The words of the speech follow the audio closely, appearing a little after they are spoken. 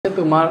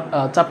তোমার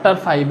চ্যাপ্টার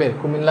 5 এর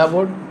কুমিল্লা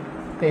বোর্ড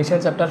 23 এর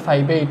চ্যাপ্টার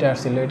 5 এ এটা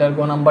আসছিল এটার গ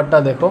নাম্বারটা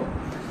দেখো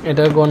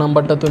এটার গ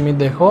নাম্বারটা তুমি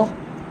দেখো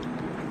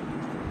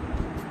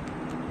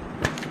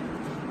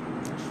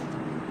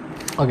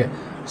ওকে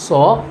সো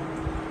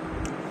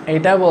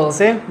এইটা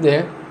বলছে যে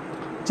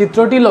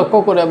চিত্রটি লক্ষ্য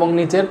করে এবং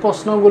নিচের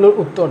প্রশ্নগুলোর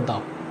উত্তর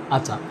দাও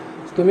আচ্ছা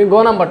তুমি গ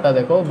নাম্বারটা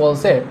দেখো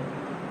বলছে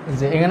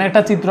যে এখানে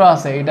একটা চিত্র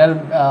আছে এটার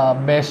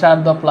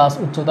ব্যাসার্ধ প্লাস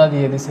উচ্চতা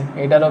দিয়ে দিছে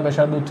এটারও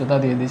ব্যাসার্ধ উচ্চতা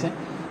দিয়ে দিছে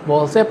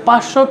বলছে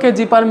 500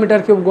 কেজি পার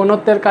মিটার কিউব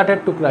ঘনত্বের কাঠের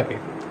টুকরাকে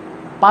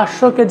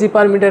 500 কেজি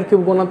পার মিটার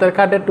কিউব ঘনত্বের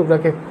কাঠের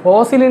টুকরাকে খ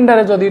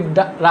সিলিন্ডারে যদি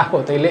রাখো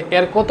তাহলে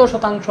এর কত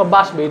শতাংশ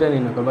বাষ্পে এটা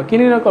নির্ণয় করবা কি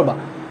নির্ণয় করবা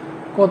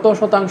কত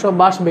শতাংশ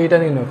বাষ্পে এটা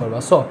নির্ণয় করবা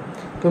সো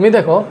তুমি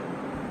দেখো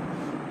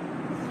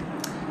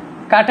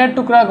কাঠের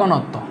টুকরা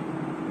ঘনত্ব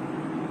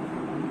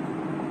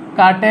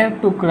কাঠের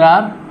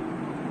টুকরার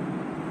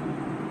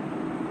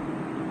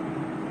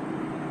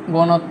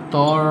ঘনত্ব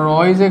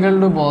রয় ইকুয়াল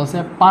টু বলছে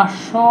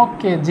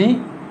 500 কেজি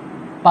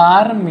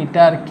পার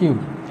মিটার কিউব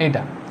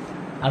এটা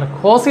আর খ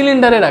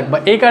সিলিন্ডারে রাখবা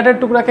এই কাঠের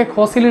টুকরাকে খ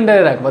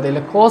সিলিন্ডারে রাখবা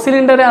তাহলে খ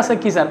সিলিন্ডারে আছে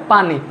কি স্যার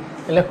পানি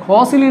তাহলে খ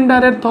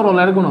সিলিন্ডারের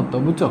তরলের ঘনত্ব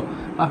বুঝছো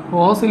বা খ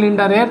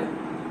সিলিন্ডারের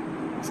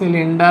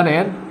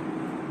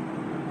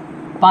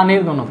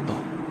পানির ঘনত্ব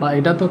বা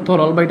এটা তো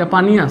তরল বা এটা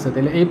পানি আছে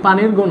তাহলে এই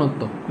পানির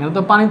ঘনত্ব এটা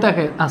তো পানি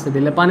থাকে আছে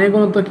তাহলে পানির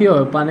ঘনত্ব কি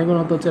হবে পানির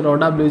ঘনত্ব হচ্ছে রো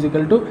ডব্লিউ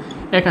ইকুয়াল টু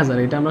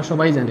 1000 এটা আমরা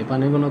সবাই জানি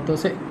পানির ঘনত্ব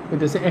হচ্ছে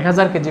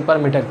 1000 কেজি পার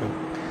মিটার কিউব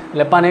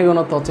তাহলে পানির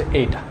ঘনত্ব হচ্ছে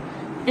এইটা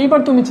এইবার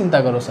তুমি চিন্তা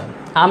করো স্যার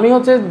আমি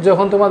হচ্ছে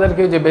যখন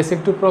তোমাদেরকে যে বেসিক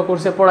টু প্রো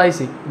কোর্সে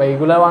পড়াইছি বা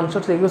এগুলা ওয়ান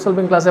শট সিকিউ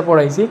সলভিং ক্লাসে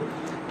পড়াইছি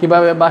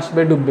কিভাবে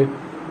বাষ্পে ডুববে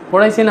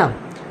পড়াইছি না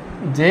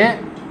যে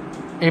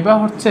এবার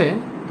হচ্ছে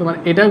তোমার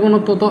এটা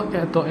ঘনত্ব তো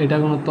এত এটা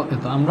ঘনত্ব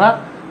এত আমরা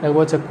দেখবো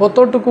হচ্ছে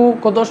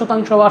কত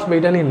শতাংশ বাষ্পে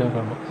এটা নির্ণয়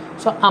করবো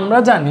সো আমরা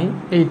জানি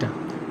এইটা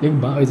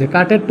লিখবা ওই যে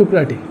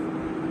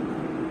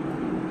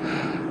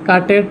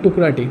কাঠের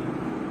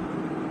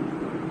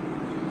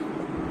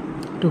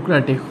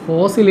টুকরাটি খ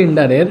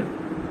সিলিন্ডারের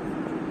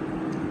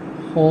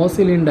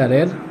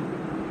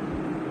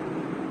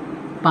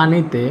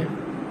পানিতে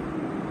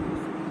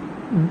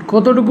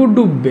কতটুকু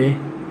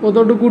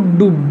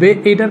ডুববে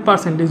এইটার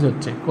পার্সেন্টেজ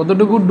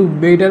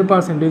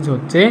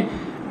হচ্ছে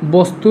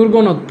বস্তুর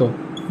ঘনত্ব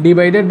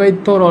ডিভাইডেড বাই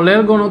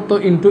তরলের ঘনত্ব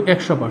ইন্টু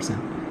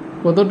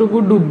 100% কতটুকু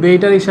ডুববে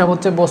এটার হিসাব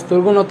হচ্ছে বস্তুর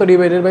ঘনত্ব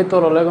ডিভাইডেড বাই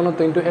তরলের ঘনত্ব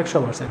ইন্টু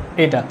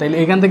 100% এটা তাইলে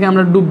এখান থেকে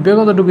আমরা ডুববে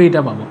কতটুকু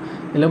এটা পাবো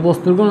তাহলে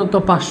বস্তুর ঘনত্ব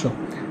 500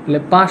 তাহলে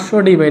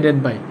 500 ডিভাইডেড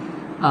বাই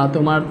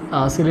তোমার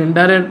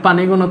সিলিন্ডারের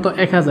পানি ঘনত্ব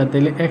 1000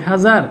 তাহলে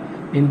 1000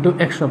 ইন্টু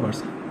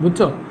 100%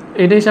 বুঝছো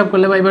এটা হিসাব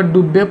করলে বা এবার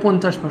ডুববে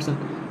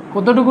 50%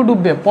 কতটুকু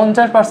ডুববে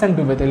 50%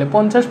 ডুবে তাহলে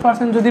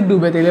 50% যদি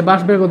ডুবে তাহলে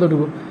বাষ্পে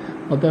কতটুকু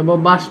অতএব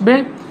বাষ্পে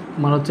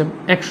আমার হচ্ছে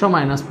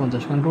 100 -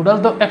 50 কারণ টোটাল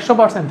তো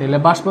 100% তাহলে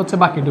বাষ্প হচ্ছে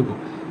বাকিটুকু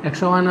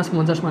 100 -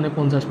 50 মানে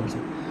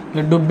 50%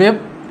 তাহলে ডুববে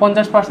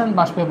 50%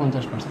 বাষ্পে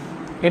 50%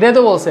 এটাই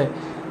তো বলছে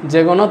যে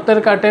ঘনত্বের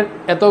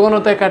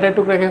কাঠের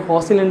টুকরাকে খ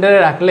সিলিন্ডারে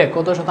রাখলে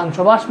কত শতাংশ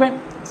বাষ্পে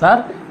স্যার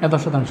এত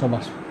শতাংশ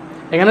বাষ্পে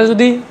এখানে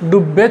যদি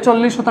ডুববে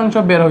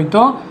 40% বের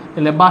হইতো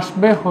তাহলে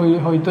বাষ্পে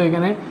হইতো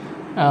এখানে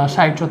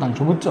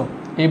 60% বুঝছো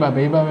এইভাবে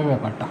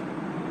ব্যাপারটা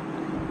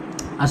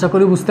আশা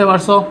করি বুঝতে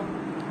পারছো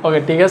ওকে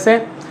ঠিক আছে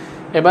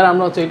এবার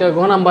আমরা হচ্ছে এটা ঘ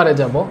নাম্বারে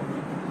যাব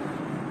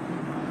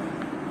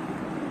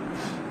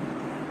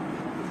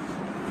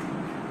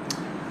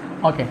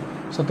ওকে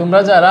সো তোমরা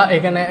যারা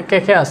এখানে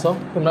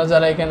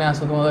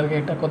তোমাদেরকে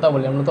একটা কথা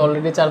বলি আমরা তো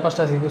অলরেডি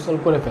 4-5টা সিকিউ সলভ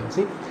করে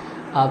ফেলছি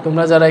আর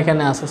তোমরা যারা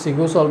এখানে আসো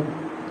সিকিউ সলভ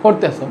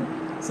করতেছো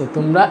সো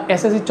তোমরা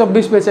এসএসসি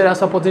 24 ব্যাচের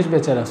আসো 25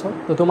 ব্যাচের আসো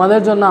তো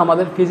তোমাদের জন্য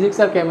আমাদের ফিজিক্স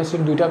আর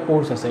কেমিস্ট্রির 2টা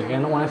কোর্স আছে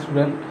এখানে অনেক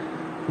স্টুডেন্ট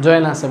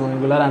জয়েন আছে এবং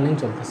এগুলো রানিং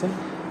চলতেছে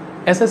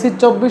এসএসসি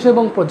 24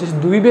 এবং 25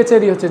 দুই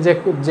ব্যাচেরই হচ্ছে যে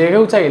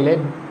কেউ চাইলে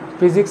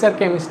ফিজিক্স আর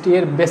কেমিস্ট্রি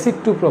এর বেসিক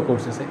টু প্রো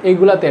কোর্স আছে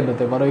এইগুলাতে অ্যাড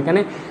হতে পারো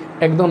এখানে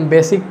একদম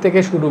বেসিক থেকে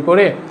শুরু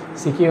করে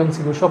সিকিউ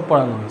এমসিকিউ সব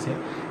পড়ানো হয়েছে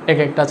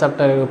একটা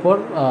চ্যাপ্টারের উপর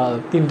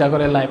 3টা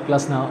করে লাইভ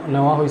ক্লাস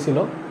নেওয়া হয়েছিল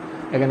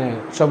এখানে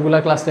সবগুলা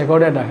ক্লাস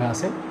রেকর্ডেড রাখা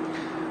আছে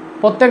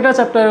প্রত্যেকটা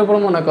চ্যাপ্টারের উপর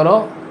মনে করো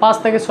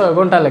 5 থেকে 6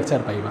 ঘন্টা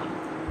লেকচার পাইবা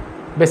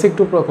বেসিক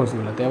টু প্রো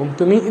কোর্সগুলোতে এবং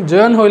তুমি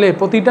জয়েন হইলে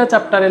প্রতিটা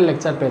চ্যাপ্টারের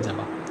লেকচার পেয়ে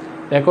যাবা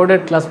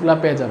রেকর্ডেড ক্লাসগুলো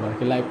পেয়ে যাবা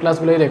কি লাইভ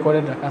ক্লাসগুলোই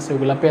রেকর্ডেড রাখা আছে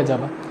ওইগুলো পেয়ে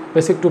যাবা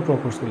বেসিক টু প্রো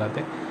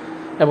কোর্সগুলোতে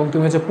এবং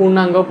তুমি হচ্ছে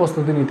পূর্ণাঙ্গ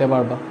প্রস্তুতি নিতে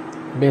পারবা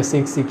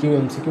বেসিক সিকিউ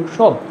এমসিকিউ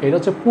সব এটা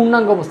হচ্ছে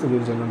পূর্ণাঙ্গ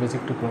প্রস্তুতির জন্য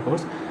basic to pro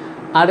course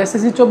R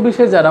SSC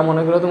 24-এর যারা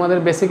মনে করো তোমাদের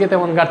বেসিকে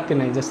তেমন ঘাটতি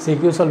নেই যে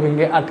সিকিউ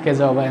সলভিংয়ে আটকে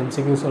যাও বা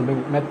এমসিকিউ সলভিং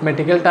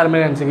ম্যাথমেটিক্যাল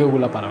টার্মের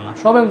এমসিকিউগুলো পারো না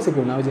সব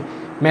এমসিকিউ না ওই যে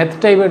ম্যাথ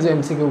টাইপের যে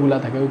এমসিকিউগুলো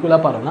থাকে ওইগুলো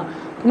পারো না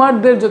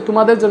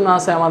তোমাদের জন্য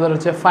আছে আমাদের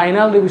হচ্ছে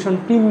final revision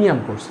premium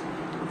course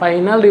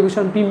final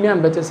revision premium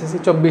batch SSC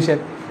 24-এর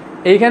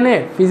এইখানে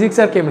ফিজিক্স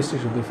আর কেমিস্ট্রি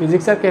শুধু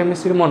ফিজিক্স আর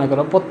কেমিস্ট্রি মনে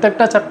করো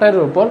প্রত্যেকটা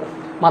চ্যাপ্টারের উপর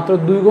মাত্র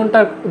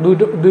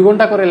 2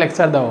 ঘন্টা করে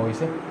লেকচার দেওয়া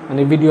হয়েছে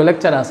মানে ভিডিও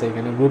লেকচার আছে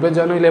এখানে গ্রুপে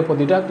জয়েন হইলে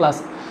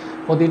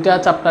প্রতিটা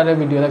চ্যাপ্টারে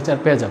ভিডিও লেকচার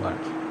পেয়ে যাবে আর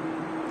কি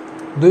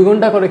 2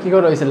 ঘন্টা করে কী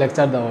করে হয়েছে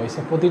লেকচার দেওয়া হয়েছে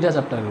প্রতিটা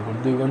চ্যাপ্টারের উপর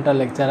 2 ঘন্টার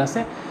লেকচার আছে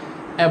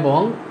এবং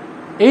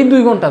এই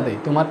 2 ঘন্টাতেই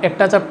তোমার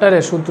একটা চ্যাপ্টারে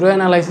সূত্র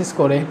অ্যানালাইসিস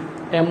করে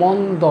এমন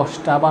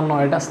 10টা বা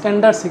 9টা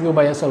স্ট্যান্ডার্ড সিকিউ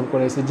বাইয়া সলভ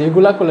করেছি,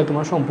 যেগুলো করলে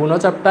তোমার সম্পূর্ণ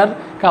চ্যাপ্টার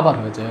কাভার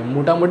হয়ে যায়।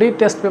 মোটামুটি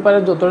টেস্ট পেপারে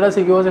যতটা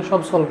সিকিউ আছে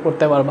সব সলভ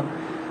করতে পারবা।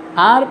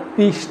 আর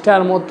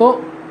 20টার মতো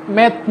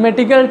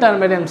ম্যাথমেটিক্যাল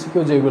টার্মের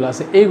এমসিকিউ যেগুলো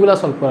আছে এইগুলো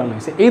সলভ করানো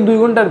হয়েছে এই 2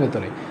 ঘন্টার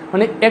ভেতরে।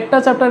 মানে একটা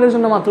চ্যাপ্টারের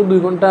জন্য মাত্র 2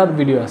 ঘন্টার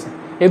ভিডিও আছে।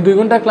 এই 2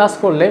 ঘন্টা ক্লাস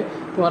করলে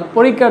তোমার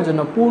পরীক্ষার জন্য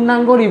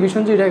পূর্ণাঙ্গ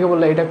রিভিশন যেটাকে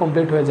বললে এটা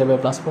কমপ্লিট হয়ে যাবে,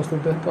 প্লাস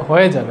প্রস্তুত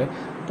হয়ে যাবে।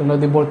 তোমরা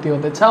যদি ভর্তি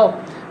হতে চাও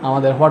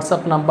আমাদের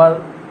হোয়াটসঅ্যাপ নাম্বার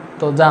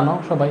তো জানো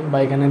সবাই, বা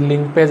এখানে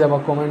লিঙ্ক পেয়ে যাবো,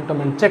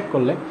 কমেন্ট চেক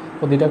করলে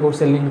প্রতিটা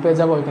কোর্সের লিঙ্ক পেয়ে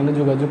যাবো, এখানে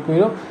যোগাযোগ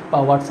করো বা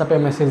হোয়াটসঅ্যাপে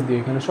মেসেজ দিও,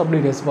 এখানে সব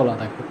ডিটেলস বলা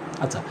থাকবে।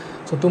 আচ্ছা,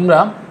 সো তোমরা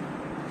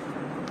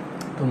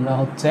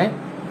হচ্ছে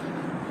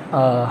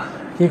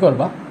কী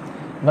করবা,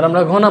 এবার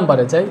আমরা ঘ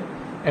নাম্বারে যাই।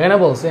 এখানে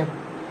বলছে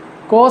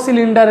ক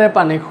সিলিন্ডারের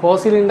পানি খ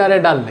সিলিন্ডারে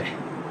ডাললে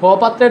খ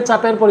পাত্রের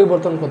চাপের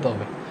পরিবর্তন কত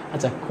হবে।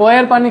 আচ্ছা, খ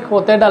এর পানি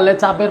খতে ডাললে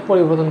চাপের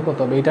পরিবর্তন কত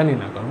হবে এটা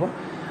নির্ণয় করবো।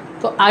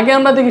 তো আগে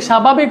আমরা দেখি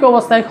স্বাভাবিক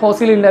অবস্থায় খ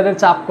সিলিন্ডারের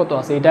চাপ কত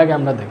আছে, এটা আগে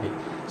আমরা দেখি।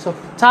 সো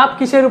চাপ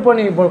কিসের উপর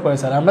নির্ভর করে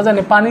স্যার? আমরা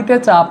জানি পানিতে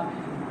চাপ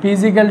P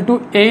 =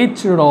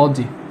 H ρg,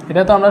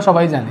 এটা তো আমরা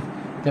সবাই জানি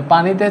যে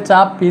পানিতে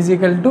চাপ P =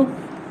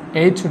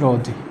 H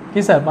ρg। কি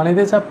স্যার?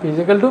 পানিতে চাপ P =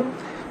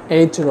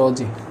 H ρg।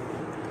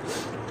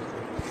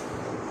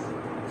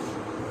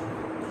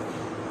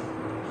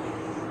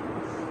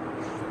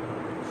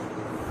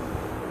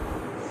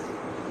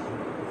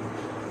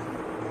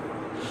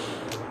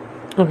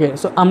 ওকে,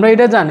 সো আমরা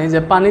এটা জানি যে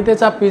পানিতে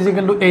চাপ P =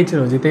 H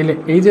ρg, তাইলে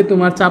এই যে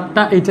তোমার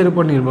চাপটা H এর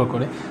উপর নির্ভর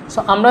করে। সো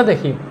আমরা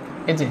দেখি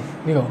এই যে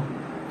দেখো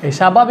এই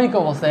স্বাভাবিক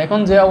অবস্থায় এখন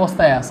যে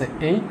অবস্থায় আছে,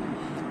 এই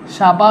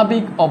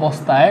স্বাভাবিক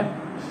অবস্থায়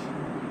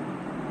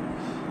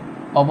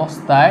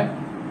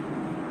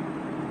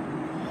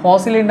খ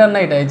সিলিন্ডার না,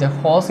 এটা এই যে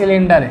খ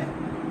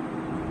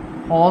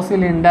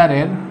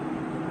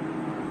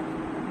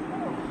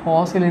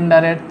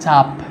সিলিন্ডারের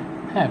চাপ,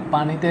 হ্যাঁ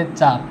পানিতে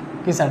চাপ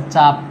কি স্যার?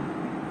 চাপ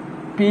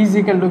P =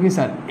 কি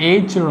স্যার?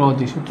 H ρg,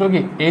 সূত্র কি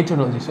H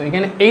ρg। সো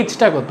এখানে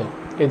Hটা কত?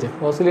 এই যে খ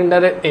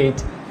সিলিন্ডারের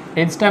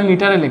Hটা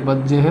মিটারে লিখবা,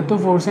 যেহেতু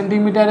 4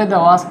 সেন্টিমিটারে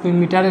দেওয়া আছে তুমি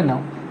মিটারে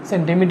নাও,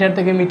 সেন্টিমিটার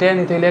থেকে মিটারে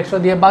নিতে হলে 100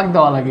 দিয়ে ভাগ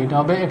দেওয়া লাগে, এটা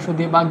হবে 100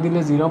 দিয়ে ভাগ দিলে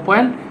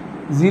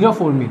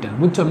 0.04 মিটার,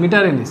 বুঝছো?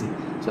 মিটারে নিছি।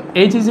 So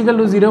H =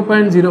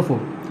 0.04।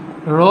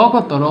 র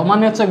কত? র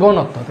মানে হচ্ছে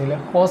ঘনত্ব, তাহলে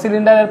খ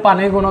সিলিন্ডারের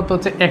পানির ঘনত্ব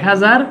হচ্ছে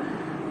 1000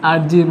 আর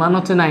জি মান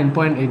হচ্ছে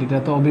 9.8। এটা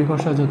তো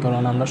অভিকর্ষজ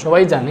ত্বরণ আমরা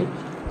সবাই জানি।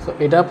 সো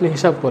এটা আপনি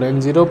হিসাব করেন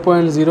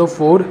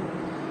 0.04,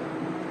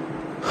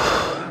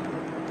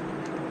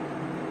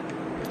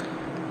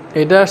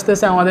 এটা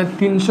আসতেছে আমাদের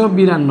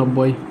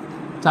 392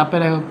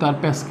 চাপের একক তার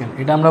প্যাসকেল,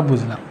 এটা আমরা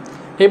বুঝলাম।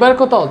 এবার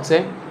কত হচ্ছে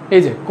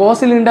এই যে ক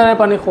সিলিন্ডারের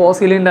পানি খ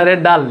সিলিন্ডারে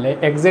ডাললে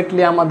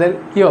এক্স্যাক্টলি আমাদের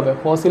কি হবে?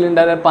 খ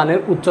সিলিন্ডারের পানির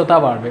উচ্চতা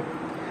বাড়বে।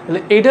 তাহলে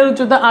এইটার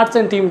উচ্চতা 8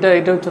 সেন্টিমিটার,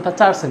 এটার উচ্চতা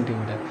 4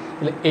 সেন্টিমিটার।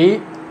 তাহলে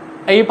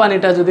এই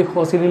পানিটা যদি খ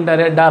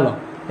সিলিন্ডারে ডালো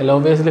তাহলে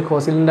অবভিয়াসলি খ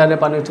সিলিন্ডারের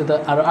পানির উচ্চতা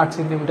আরও 8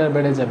 সেন্টিমিটার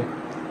বেড়ে যাবে,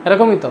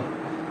 এরকমই তো?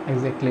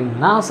 এক্স্যাক্টলি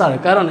না স্যার,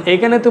 কারণ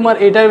এখানে তোমার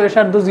এটার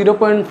ব্যাসার্ধ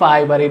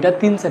 0.5 আর এটা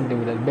 3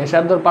 সেন্টিমিটার,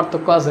 ব্যাসার্ধর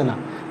পার্থক্য আছে না?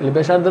 তাহলে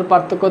ব্যাসার্ধর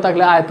পার্থক্য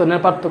থাকলে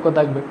আয়তনের পার্থক্য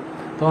থাকবে,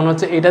 তখন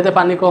হচ্ছে এটাতে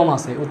পানি কম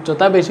আছে,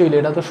 উচ্চতা বেশি হইলে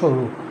এটা তো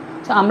সরু।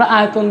 আমরা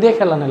আয়তন দিয়ে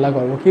খেলানেলা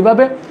করবো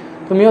কীভাবে?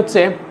 তুমি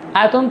হচ্ছে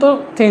আয়তন তো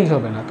চেঞ্জ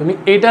হবে না, তুমি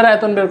এইটার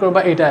আয়তন বের করবা,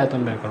 এইটার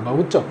আয়তন বের করবা,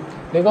 বুঝছো?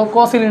 দেখো ক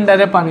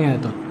সিলিন্ডারের পানি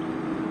আয়তন,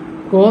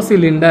 ক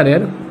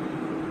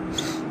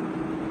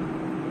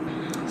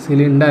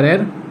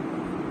সিলিন্ডারের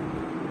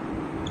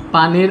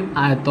পানির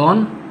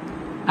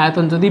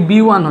আয়তন যদি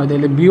B1 হয়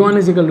তাহলে B1 =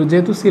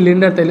 যেহেতু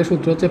সিলিন্ডার তাহলে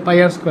সূত্র হচ্ছে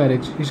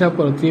πr²h, হিসাব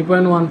করো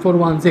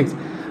 3.1416।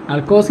 আর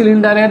ক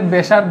সিলিন্ডারের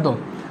ব্যাসার্ধ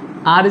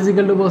R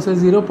বলছে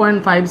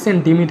 0.5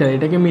 সেন্টিমিটার,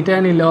 এটাকে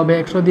মিটারে নিলে হবে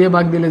 100 দিয়ে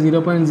ভাগ দিলে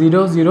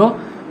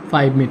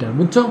 0.005 মিটার,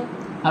 বুঝছো?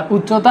 আর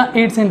উচ্চতা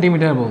 8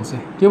 সেন্টিমিটার বলছে,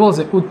 কি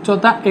বলছে?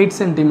 উচ্চতা 8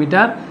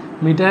 সেন্টিমিটার,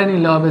 মিটারে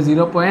নিলে হবে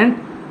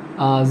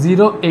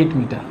 0.08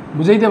 মিটার,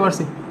 বুঝাইতে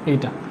পারছি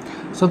এইটা?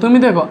 সো তুমি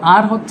দেখো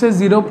আর হচ্ছে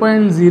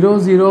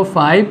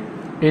 0.005,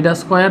 এটা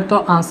স্কোয়ার তো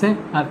আছে,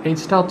 আর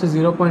এইচটা হচ্ছে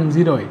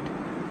 0.08।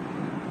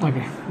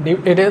 ওকে,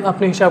 এটা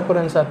আপনি হিসাব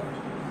করেন স্যার,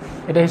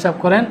 এটা হিসাব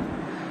করেন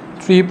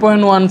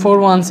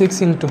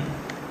 3.1416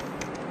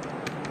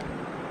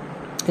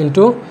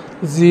 ইন্টু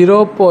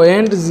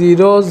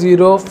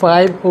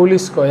 0.005 হোল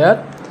স্কোয়ার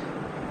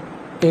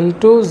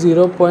ইন্টু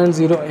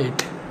 0.08,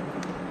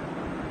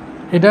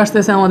 এটা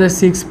আসতেছে আমাদের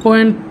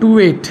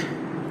 6.28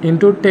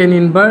 ইন্টু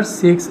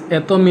 10⁻6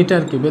 এত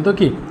মিটার কিউব। এত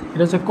কি?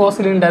 এটা হচ্ছে ক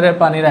সিলিন্ডারের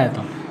পানির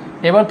আয়তন।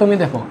 এবার তুমি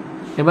দেখো,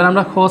 এবার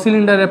আমরা খ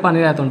সিলিন্ডারের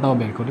পানির আয়তনটাও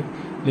বের করি।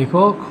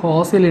 লিখো খ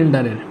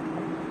সিলিন্ডারের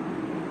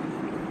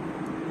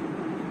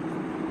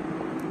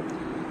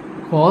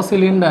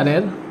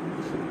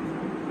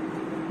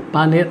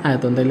পানির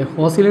আয়তন, তাহলে খ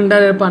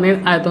সিলিন্ডারের পানির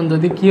আয়তন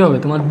যদি কি হবে?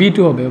 তোমার B2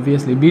 হবে,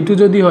 অবভিয়াসলি B2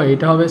 যদি হয়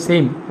এটা হবে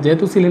সেম,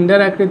 যেহেতু সিলিন্ডার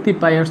আকৃতি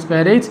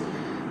πr²h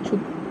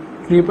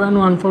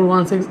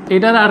 3.1416,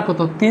 এটার আর কত?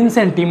 3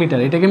 সেন্টিমিটার,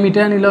 এটাকে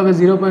মিটার নিলে হবে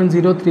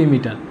 0.03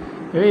 মিটার,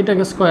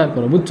 এটাকে স্কোয়ার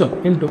করো, বুঝছো?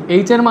 ইন্টু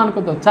এইচ এর মান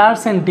কত? 4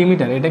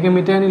 সেন্টিমিটার, এটাকে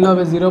মিটার নিলে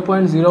হবে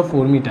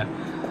 0.04 মিটার।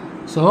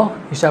 সো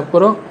হিসাব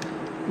করো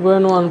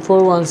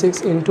 0.1416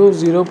 into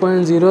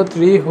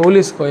 0.03 whole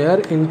square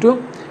into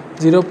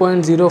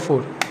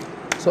 0.04।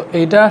 So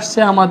এইটা আসছে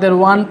আমাদের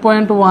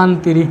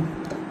 1.13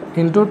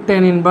 ইন্টু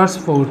 10 ইনভার্স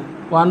 4,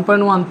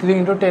 1.13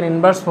 ইন্টু 10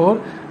 ইনভার্স 4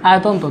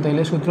 আয়তন। তো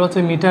তাইলে সূত্র হচ্ছে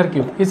মিটার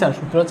কিউব। কি স্যার?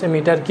 সূত্র হচ্ছে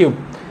মিটার কিউব।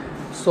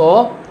 সো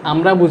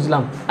আমরা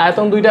বুঝলাম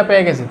আয়তন দুইটা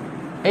পেয়ে গেছি।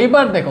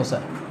 এইবার দেখো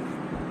স্যার,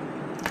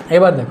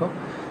 এবার দেখো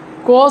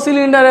ক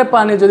সিলিন্ডারের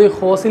পানি যদি খ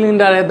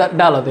সিলিন্ডারে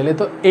ডালো তাহলে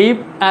তো এই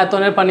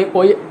আয়তনের পানি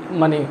ওই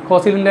মানে খ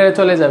সিলিন্ডারে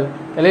চলে যাবে।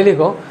 তাহলে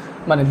লিখো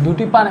মানে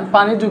দুটি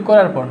পানি যোগ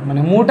করার পর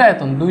মানে মোট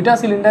আয়তন, দুইটা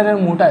সিলিন্ডারের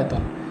মোট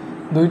আয়তন,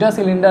 দুইটা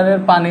সিলিন্ডারের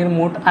পানির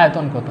মোট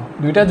আয়তন কত?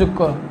 দুইটা যোগ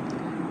করো,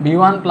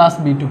 B1 plus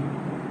B2,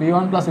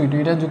 B1 plus B2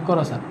 এটা যোগ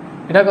করো স্যার।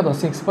 এটা কত?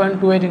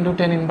 6.28 into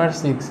 10 inverse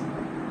 6,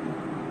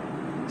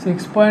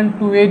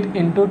 6.28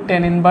 into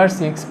 10 inverse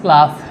 6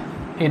 plus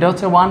এটা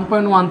হচ্ছে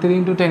 1.13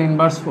 ইন্টু 10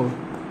 ইনভার্স 4,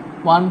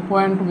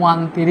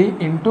 1.13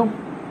 ইন্টু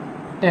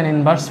 10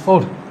 ইনভার্স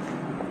 4।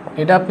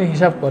 এটা আপনি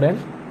হিসাব করেন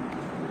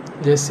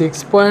যে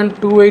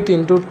 6.28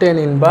 into 10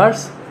 inverse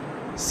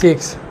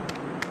 6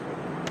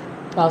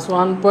 plus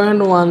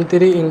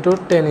 1.13 into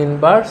 10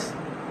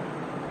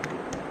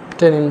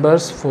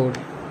 inverse 4,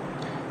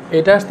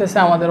 এটা আসতেছে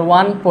আমাদের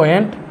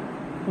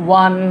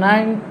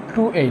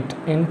 1.1928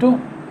 ইন্টু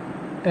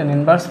 10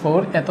 ইনভার্স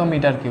 4 এত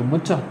মিটার কিউব।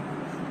 বুঝছো?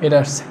 এটা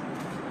আসছে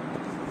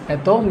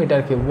এত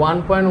মিটার কিউব,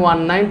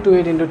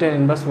 1.1928 ইন্টু 10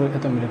 ইনভার্স 4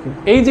 এত মিটার কিউব।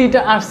 এই যে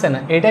এটা আসছে না,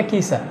 এটা কি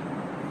স্যার?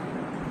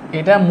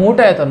 এটা মোট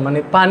আয়তন মানে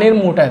পানির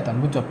মোট আয়তন।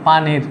 বুঝছো?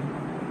 পানির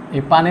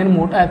এই পানির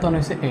মোট আয়তন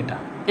হচ্ছে এটা।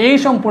 এই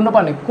সম্পূর্ণ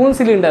পানি কোন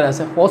সিলিন্ডারে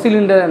আছে? ক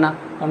সিলিন্ডারে না,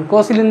 কারণ ক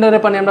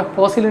সিলিন্ডারের পানি আমরা ক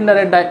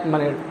সিলিন্ডারে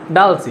মানে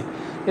ডালছি।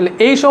 তাহলে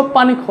এই সব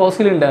পানি খ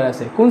সিলিন্ডারে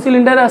আছে। কোন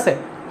সিলিন্ডারে আছে?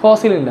 খ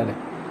সিলিন্ডারে।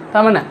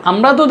 তার মানে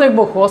আমরা তো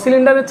দেখবো খ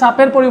সিলিন্ডারে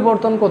চাপের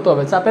পরিবর্তন কত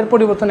হবে। চাপের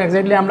পরিবর্তন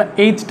এক্স্যাক্টলি আমরা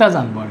এইচটা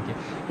জানবো আর কি।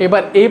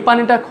 এবার এই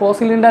পানিটা খ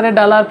সিলিন্ডারে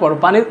ডালার পর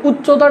পানির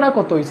উচ্চতাটা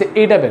কত হয়েছে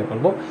এইটা বের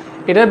করবো।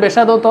 এটার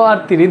ব্যাসার্ধ তো আর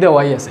 3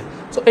 দেওয়াই আছে।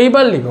 সো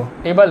এইবার লিখো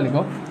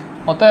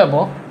অতএব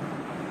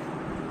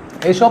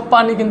এইসব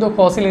পানি কিন্তু খ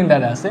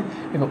সিলিন্ডারে আছে।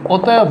 দেখো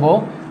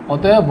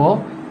অতএব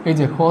এই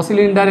যে খ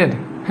সিলিন্ডারের,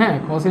 হ্যাঁ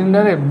খ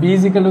সিলিন্ডারের বি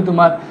ইজিক্যাল টু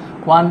তোমার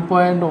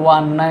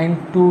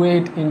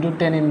 1.1928 ইন্টু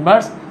 10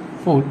 ইনভার্স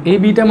 4। এই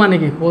বিটা মানে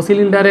কি? খ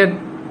সিলিন্ডারের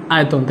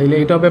আয়তন। তাইলে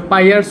এটা হবে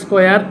পাইয়ার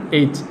স্কোয়ার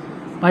এইচ,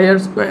 পাইয়ার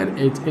স্কোয়ার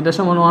এইচ। এটা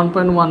সমান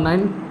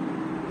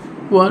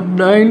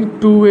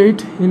 1.1928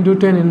 ইন্টু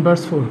 10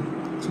 ইনভার্স 4।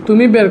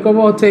 তুমি বের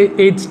করবো হচ্ছে এই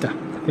এইচটা।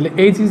 তাহলে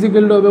এইচ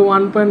ইজিক্যাল টু হবে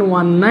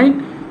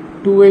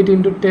 1.1928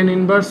 ইন্টু 10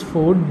 ইনভার্স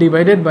 4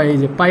 ডিভাইডেড বাই এই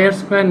যে পাইয়ার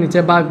স্কোয়ার নিচে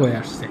ভাগ হয়ে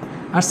আসছে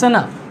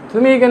না?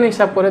 তুমি এখানে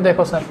হিসাব করে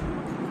দেখো স্যার,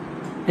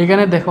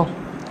 এখানে দেখো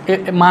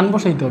মান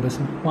বসাইতে হবে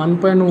স্যার।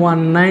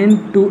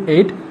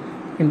 1.1928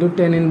 ইন্টু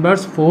 10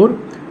 ইনভার্স 4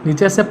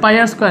 নিচে আছে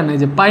পাইয়ার স্কোয়ার নেই,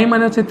 যে পাই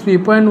মানে হচ্ছে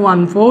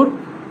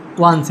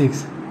 3.1416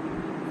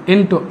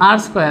 ইন্টু আর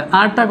স্কোয়ার।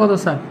 আরটা কত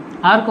স্যার?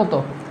 আর কত?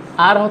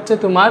 আর হচ্ছে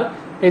তোমার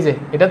এই যে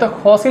এটা তো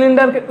খ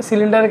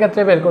সিলিন্ডারের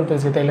ক্ষেত্রে বের করতে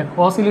হচ্ছে। তাইলে খ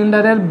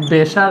সিলিন্ডারের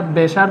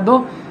ব্যাসার্ধ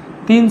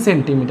 3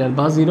 সেন্টিমিটার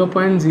বা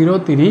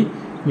 0.03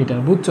 মিটার।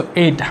 বুঝছো?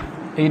 এইটা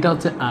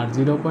হচ্ছে আর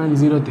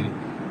 0.03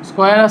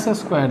 স্কোয়ার আছে,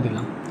 স্কোয়ার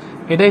দিলাম।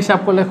 এটা হিসাব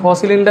করলে খ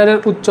সিলিন্ডারের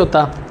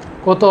উচ্চতা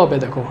কত হবে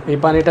দেখো এই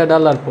পানিটা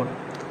ডালার পর।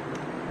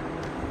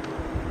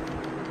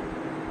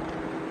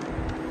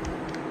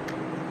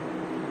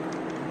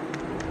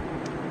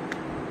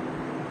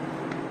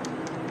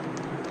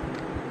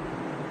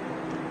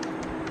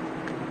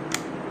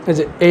 এই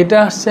যে এইটা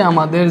আসছে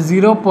আমাদের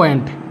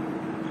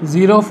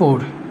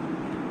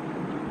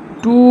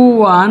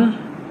 0.0421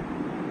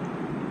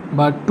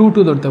 বা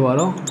 22 ধরতে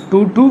পারো,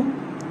 22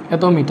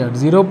 এত মিটার,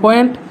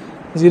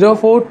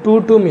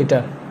 0.0422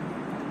 মিটার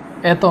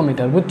এত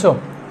মিটার। বুঝছো?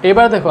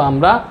 এবার দেখো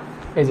আমরা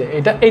এই যে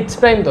এটা এইচ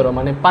প্রাইম ধরো,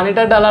 মানে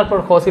পানিটা ডালার পর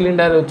খ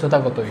সিলিন্ডারের উচ্চতা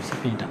কত হয়েছে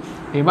এইটা।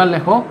 এবার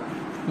লেখো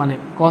মানে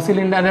ক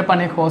সিলিন্ডারের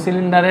পানি খ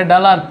সিলিন্ডারে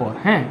ডালার পর,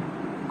 হ্যাঁ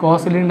ক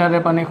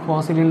সিলিন্ডারের পানি খ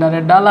সিলিন্ডারে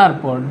ডালার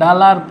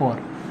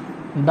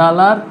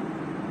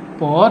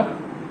পর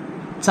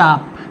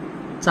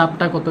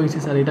চাপটা কত হয়েছে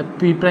স্যার? এটা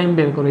পি প্রাইম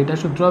বের করো। এটা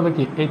সূত্র হবে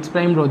কি? এইচ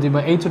প্রাইম রোজি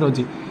বা এইচ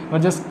রোজি।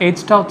 এবার জাস্ট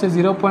এইচটা হচ্ছে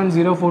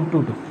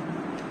 0.0422,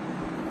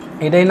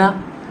 এটাই না?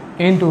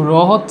 ইন্টু র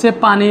হচ্ছে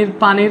পানির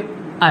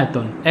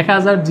আয়তন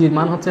 1000, জির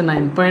মান হচ্ছে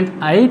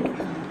 9.8।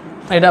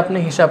 এটা আপনি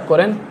হিসাব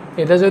করেন,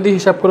 এটা যদি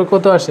হিসাব করে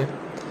কত আসে?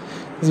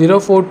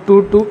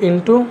 0422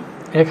 ইন্টু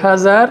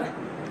 1000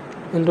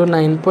 ইন্টু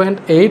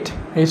 9.8,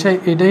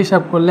 এটা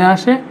হিসাব করলে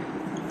আসে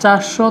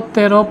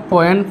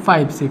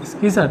 413.56।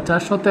 কি স্যার?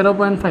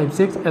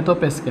 413.56 এত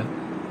প্যাসকেল,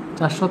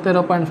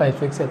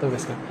 413.56 এত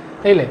প্যাসকেল।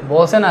 তাইলে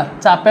বলছে না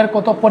চাপের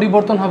কত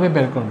পরিবর্তন হবে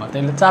বের করবা।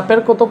 তাইলে চাপের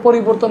কত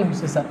পরিবর্তন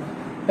হয়েছে স্যার?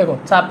 দেখো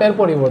চাপের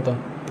পরিবর্তন,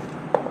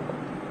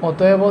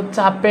 অতএব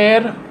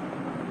চাপের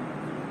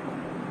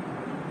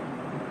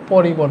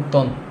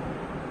পরিবর্তন,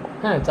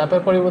 হ্যাঁ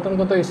চাপের পরিবর্তন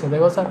কত হয়েছে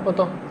দেখো স্যার কত?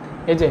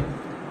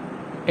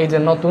 এই যে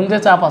নতুন যে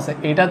চাপ আছে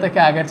এটা থেকে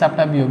আগের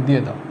চাপটা বিয়োগ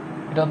দিয়ে দাও।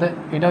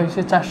 এটা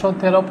হচ্ছে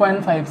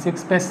 413.56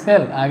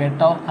 প্যাসকেল,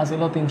 আগেরটাও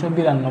আসিল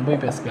 392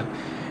 প্যাসকেল।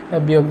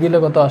 বিয়োগ দিলে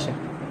কত আসে?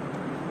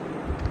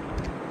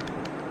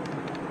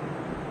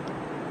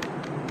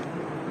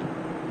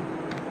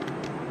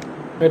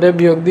 এটা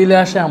বিয়োগ দিলে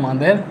আসে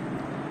আমাদের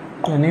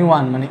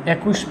 21 মানে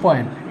 21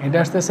 পয়েন্ট, এটা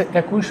আসতেছে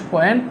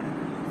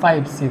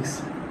 21.56,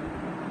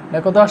 এটা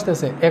কত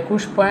আসতেছে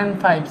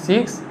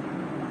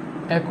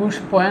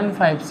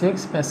 21.56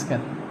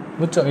 প্যাসকেল,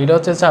 বুঝছো? এটা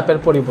হচ্ছে চাপের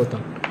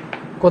পরিবর্তন।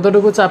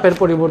 কতটুকু চাপের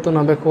পরিবর্তন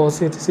হবে খ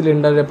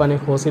সিলিন্ডারে পানি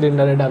খ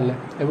সিলিন্ডারে ডাললে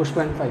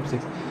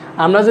 21.56।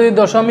 আমরা যদি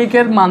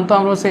দশমিকের মান তো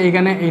আমরা হচ্ছে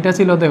এখানে এইটা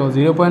ছিল দেখো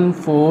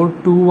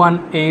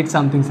 0.4218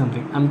 সামথিং,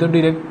 আমি তো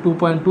ডিরেক্ট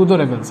 2.2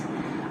 ধরে ফেলছি।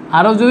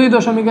 আরও যদি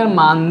দশমিকের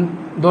মান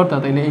ধরতা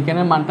তাহলে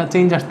এখানে মানটা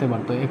চেঞ্জ আসতে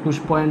পারতো,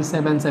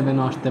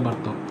 21.77ও আসতে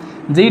পারতো।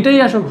 যেইটাই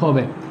আসুক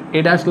হবে,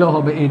 এটা আসলেও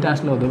হবে, এইটা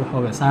আসলেও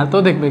হবে। স্যার তো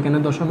দেখবে এখানে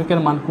দশমিকের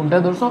মান কোনটা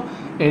ধরছো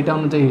এইটা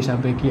অনুযায়ী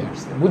হিসাবে কি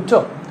আসছে, বুঝছো?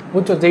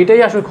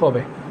 যেইটাই আসুক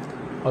হবে,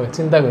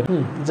 চিন্তা করি।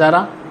 যারা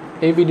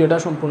এই ভিডিওটা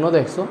সম্পূর্ণ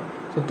দেখছো,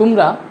 তো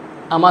তোমরা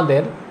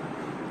আমাদের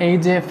এই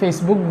যে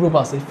ফেসবুক গ্রুপ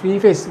আছে, ফ্রি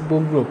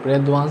ফেসবুক গ্রুপ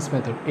রেদওয়ান্স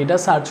মেথড, এটা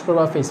সার্চ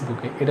করবা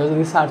ফেসবুকে। এটা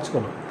যদি সার্চ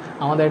করো,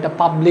 আমাদের এটা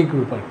পাবলিক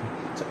গ্রুপ আর কি।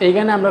 তো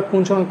এইখানে আমরা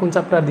কোন সময় কোন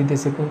চ্যাপ্টার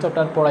দিতেছি, কোন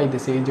চ্যাপ্টার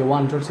পড়াইতেছি, এই যে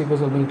 1 to সিকিউ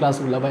সলভিং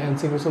ক্লাসগুলো বা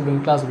এমসিকিউ সলভিং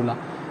ক্লাসগুলো,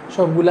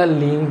 সবগুলা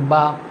লিঙ্ক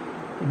বা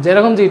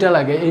যেরকম যেটা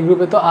লাগে, এই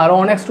গ্রুপে তো আরও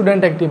অনেক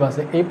স্টুডেন্ট অ্যাক্টিভ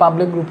আছে। এই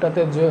পাবলিক গ্রুপটাতে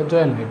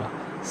জয়েন হইবা,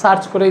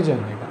 সার্চ করেই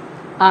জয়েন হইবা।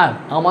 আর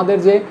আমাদের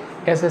যে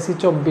SSC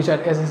 24 আর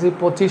SSC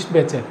 25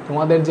 ব্যাচের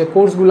তোমাদের যে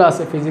কোর্সগুলো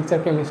আছে, ফিজিক্স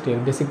আর কেমিস্ট্রির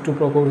বেসিক টু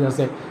প্রো কোর্স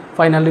আছে,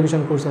 ফাইনাল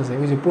ডিভিশন কোর্স আছে,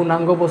 ওই যে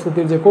পূর্ণাঙ্গ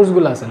প্রস্তুতির যে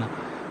কোর্সগুলো আছে না,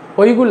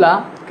 ওইগুলা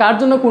কার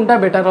জন্য কোনটা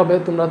বেটার হবে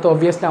তোমরা তো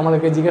অবভিয়াসলি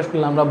আমাদেরকে জিজ্ঞেস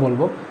করলে আমরা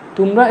বলবো।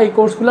 তোমরা এই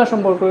কোর্সগুলো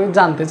সম্পর্কে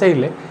জানতে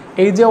চাইলে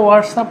এই যে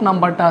হোয়াটসঅ্যাপ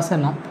নাম্বারটা আছে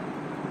না,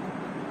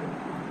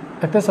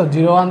 দেখতেছ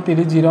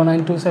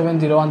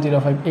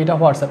 013092700105, এটা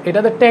হোয়াটসঅ্যাপ,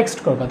 এটাতে টেক্সট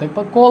করবা,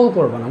 দেখবা কল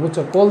করবা না,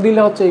 বুঝছো? কল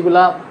দিলে হচ্ছে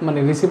এইগুলা মানে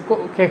রিসিভ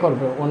কে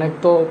করবে, অনেক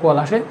তো কল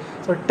আসে।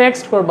 তো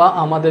টেক্সট করবা,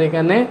 আমাদের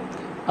এখানে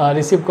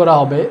রিসিভ করা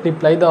হবে,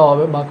 রিপ্লাই দেওয়া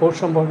হবে বা কোর্স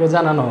সম্পর্কে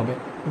জানানো হবে।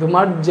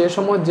 তোমার যে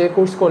সময় যে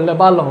কোর্স করলে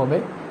ভালো হবে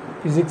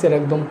ফিজিক্সের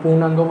একদম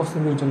পূর্ণাঙ্গ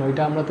প্রস্তুতির জন্য,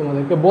 এটা আমরা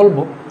তোমাদেরকে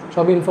বলবো,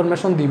 সব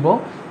ইনফরমেশন দিব।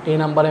 এই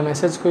নাম্বারে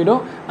মেসেজ করো।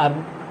 আর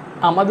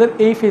আমাদের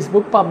এই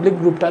ফেসবুক পাবলিক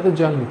গ্রুপটাতে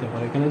জয়েন হতে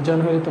পারে, এখানে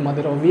জয়েন হলে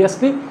তোমাদের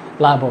অবভিয়াসলি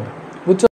লাভ হবে, বুঝছো?